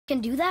can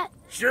do that?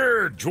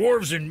 Sure,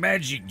 dwarves and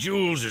magic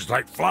jewels is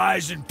like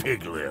flies and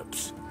pig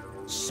lips.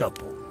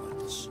 Supple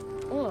ones.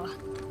 Ugh.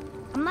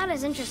 I'm not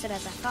as interested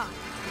as I thought.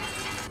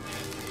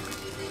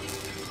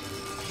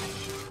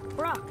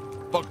 Brock,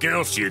 Fuck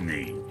else you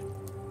need?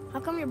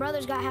 how come your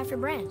brother's got half your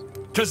brand?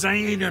 'Cause I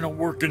ain't in a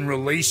working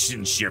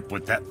relationship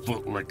with that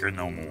footlicker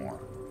no more.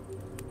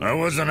 I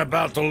wasn't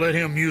about to let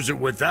him use it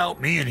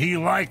without me, and he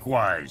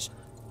likewise.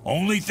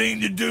 Only thing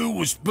to do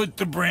was split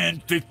the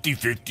brand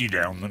 50-50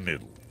 down the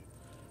middle.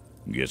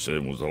 Guess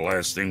that was the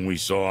last thing we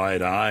saw eye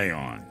to eye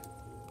on.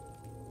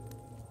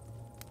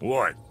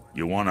 What?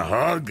 You want a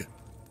hug?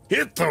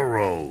 Hit the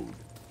road!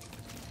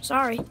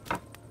 Sorry.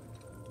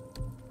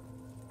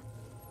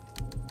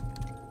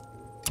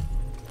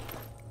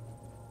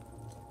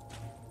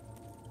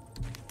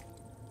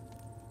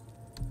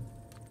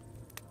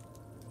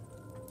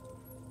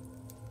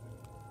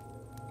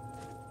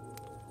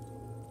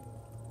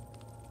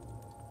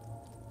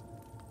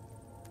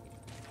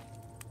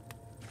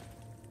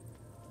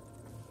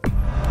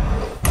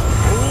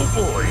 Oh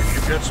boy,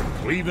 you've got some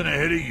cleaving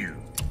ahead of you.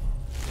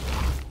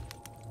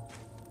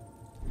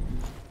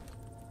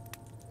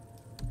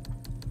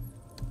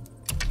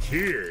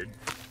 Kid?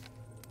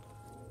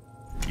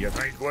 You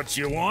think what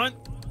you want?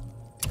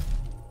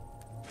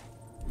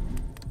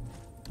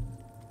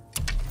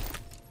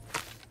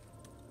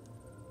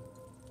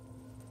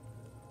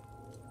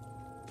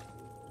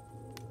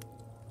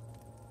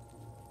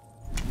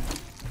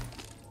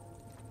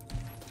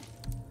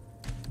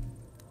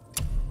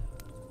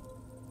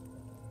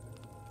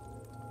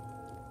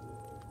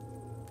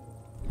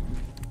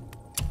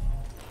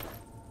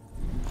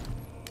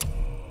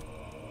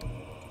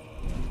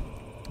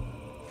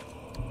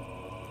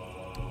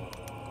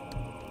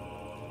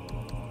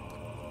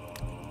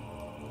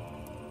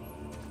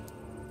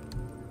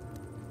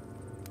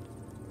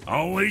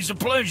 Always a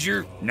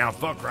pleasure. Now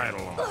fuck right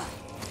along.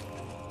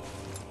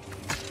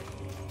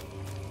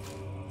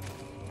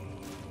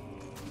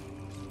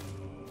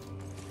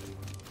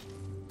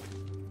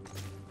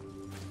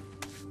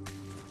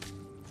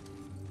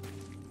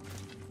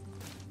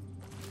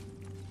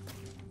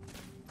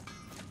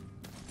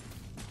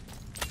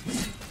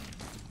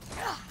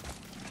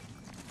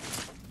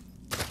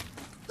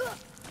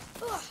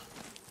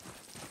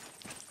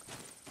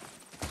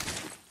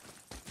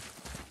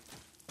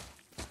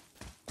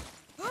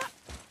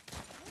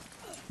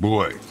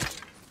 Boy.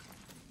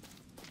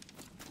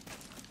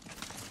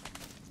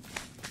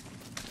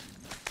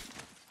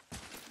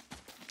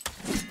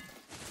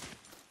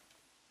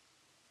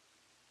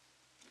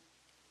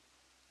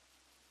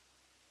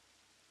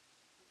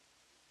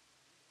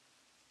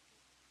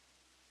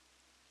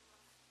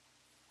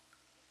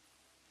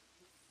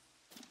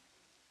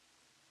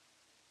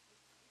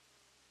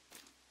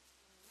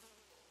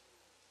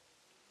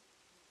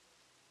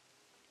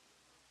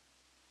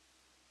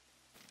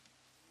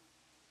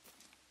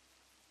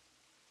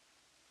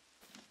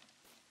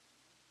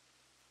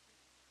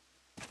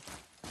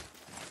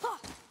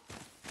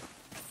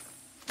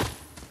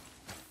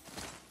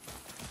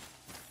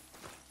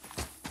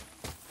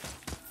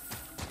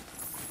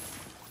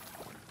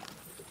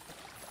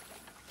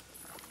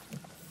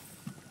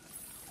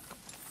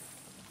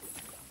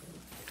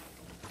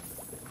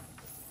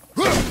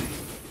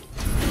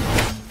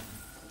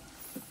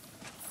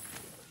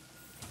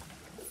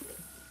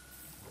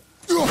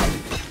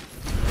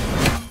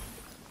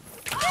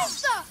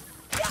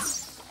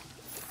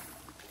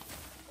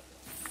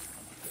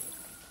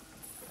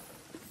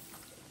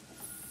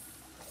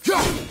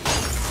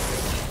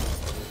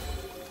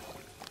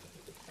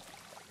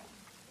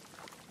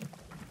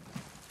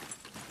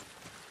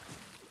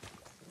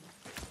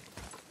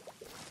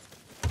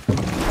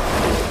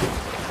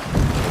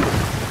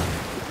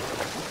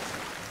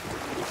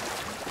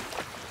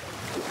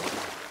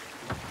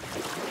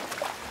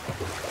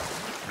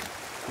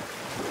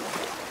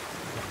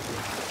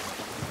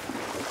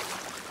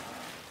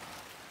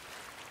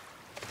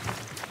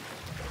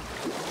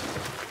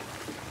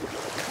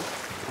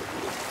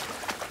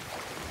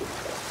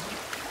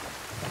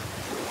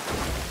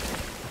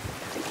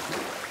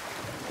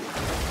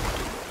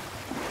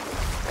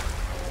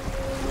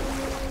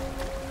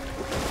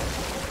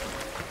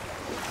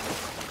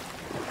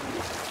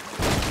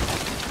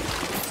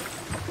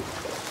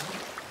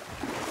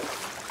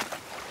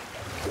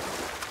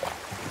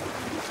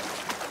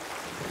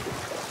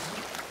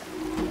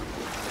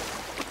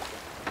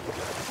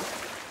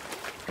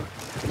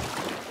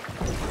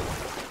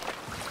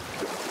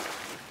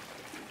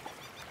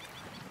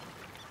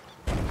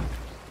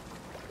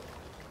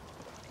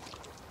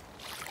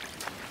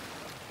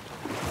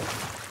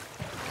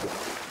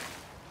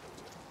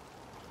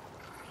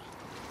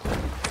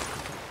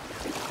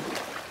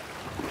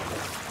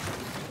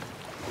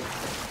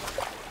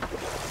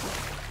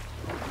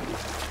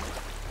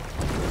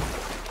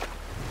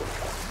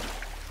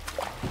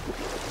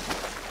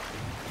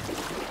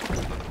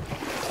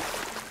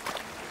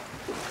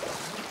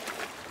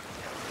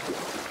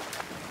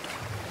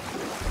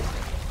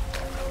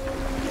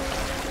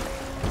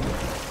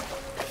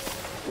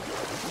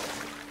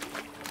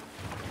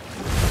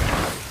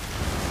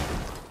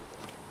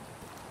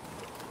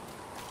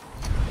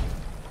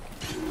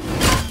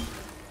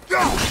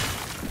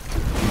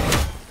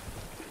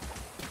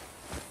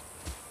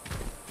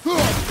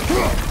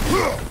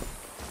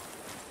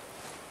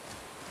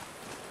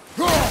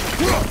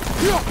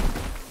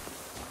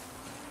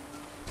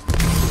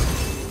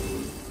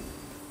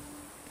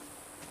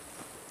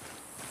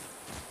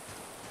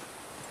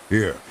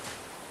 Here.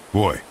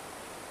 Boy.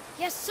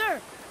 Yes, sir.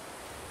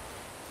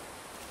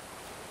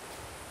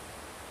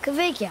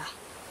 Kavika.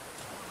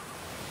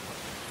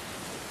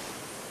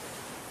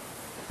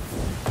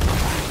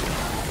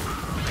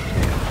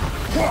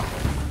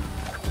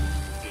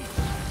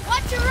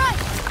 Watch your right!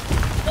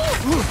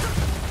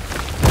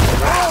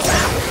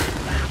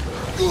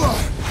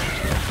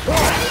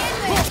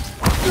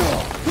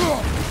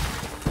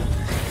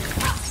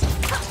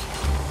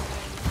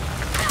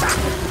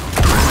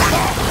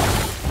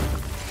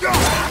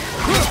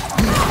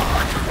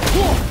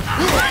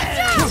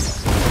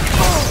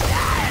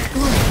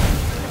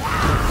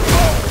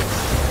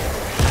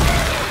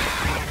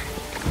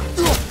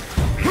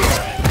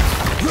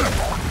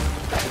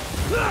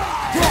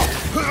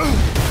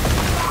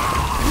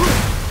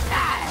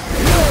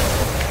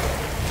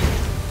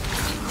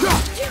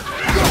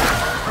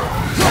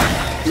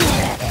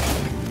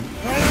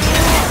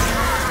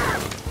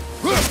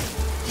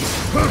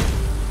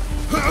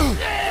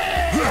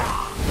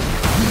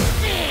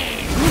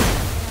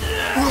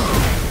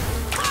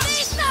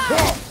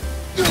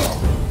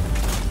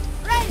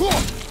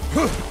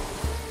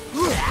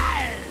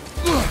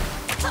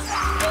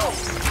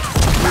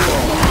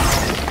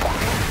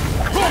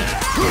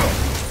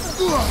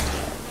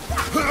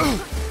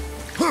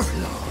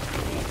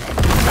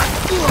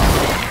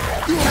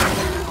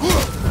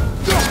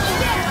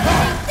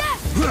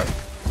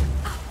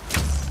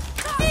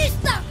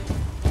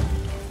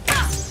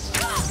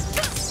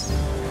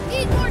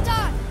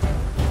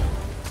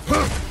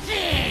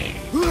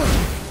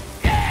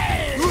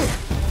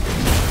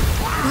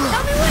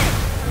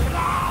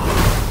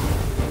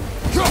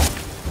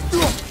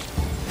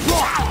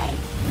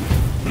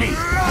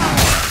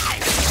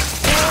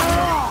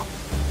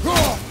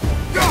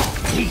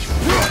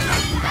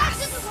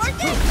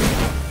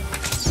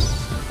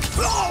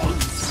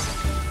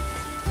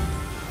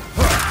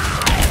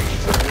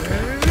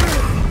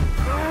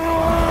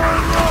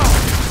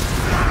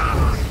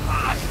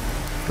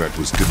 That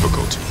was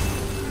difficult.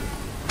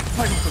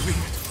 I don't believe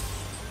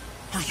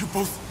it. Are you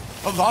both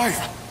alive?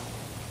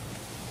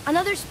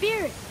 Another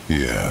spirit.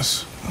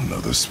 Yes,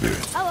 another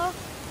spirit. Hello.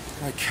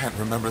 I can't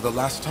remember the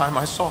last time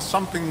I saw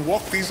something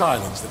walk these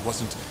islands that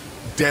wasn't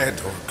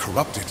dead or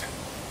corrupted.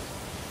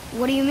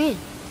 What do you mean?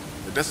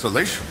 The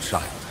desolation,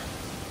 child,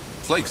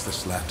 plagues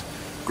this land,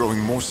 growing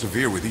more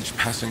severe with each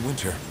passing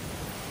winter.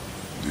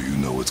 Do you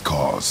know its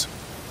cause?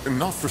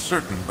 Not for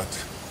certain, but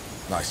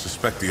I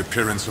suspect the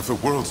appearance of the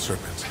World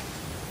Serpent,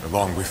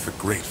 along with the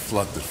great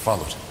flood that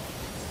followed.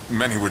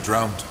 Many were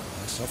drowned,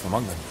 myself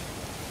among them.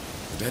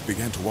 The dead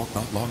began to walk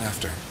not long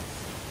after.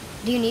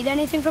 Do you need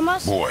anything from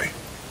us? Boy.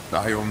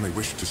 I only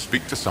wish to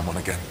speak to someone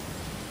again.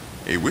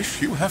 A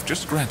wish you have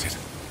just granted.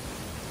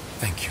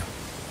 Thank you.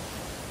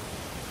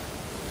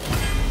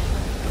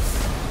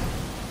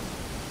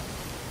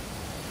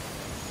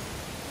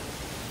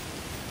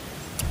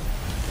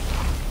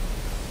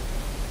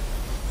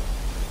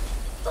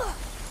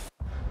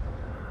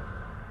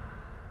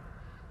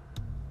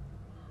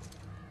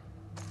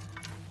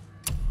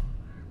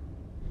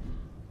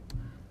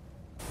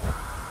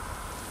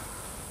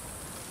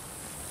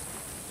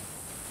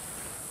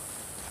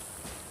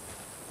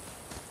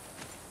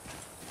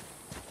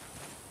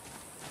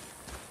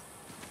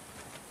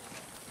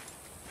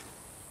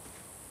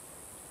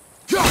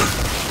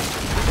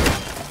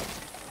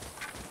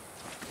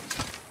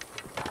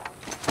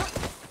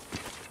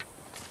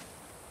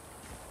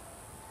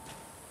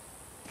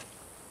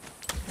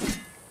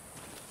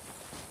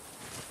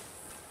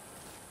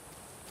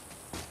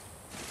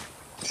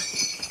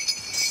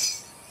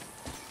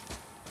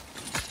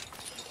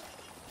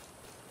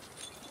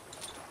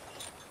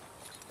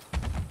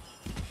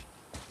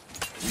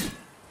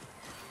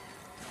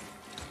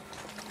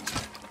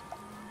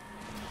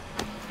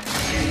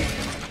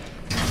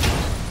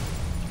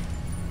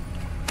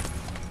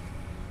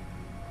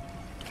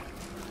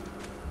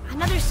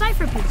 Another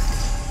cipher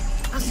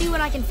piece. I'll see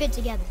what I can fit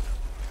together.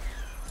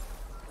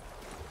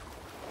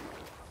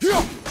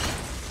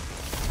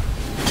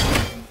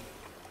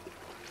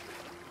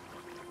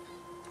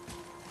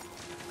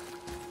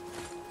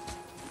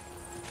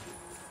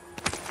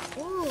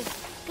 Ooh,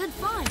 good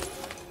find.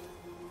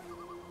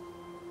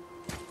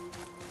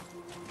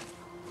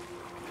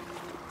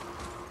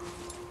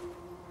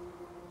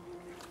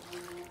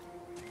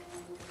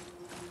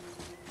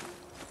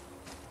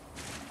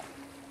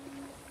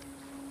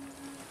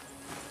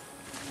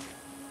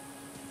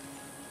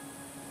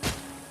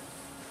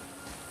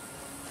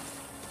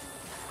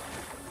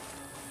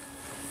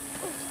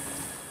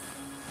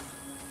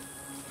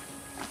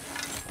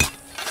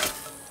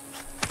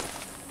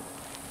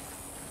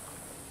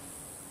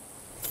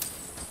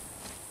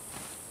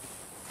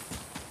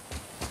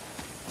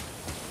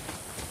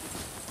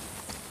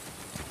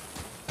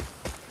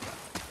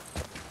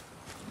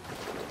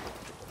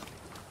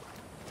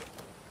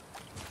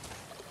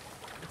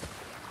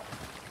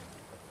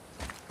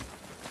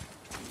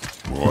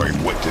 Boy,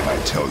 what did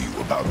I tell you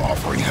about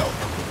offering help?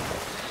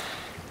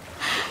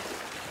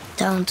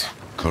 Don't.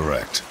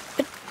 Correct.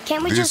 But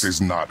can't we This just... is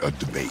not a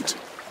debate.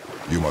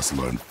 You must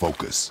learn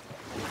focus.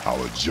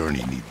 Our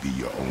journey need be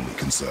your only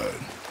concern.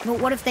 But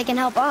what if they can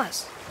help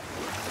us?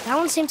 That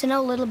one seemed to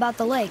know little about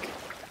the lake.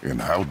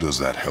 And how does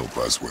that help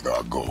us with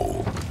our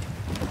goal?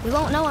 We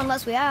won't know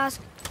unless we ask.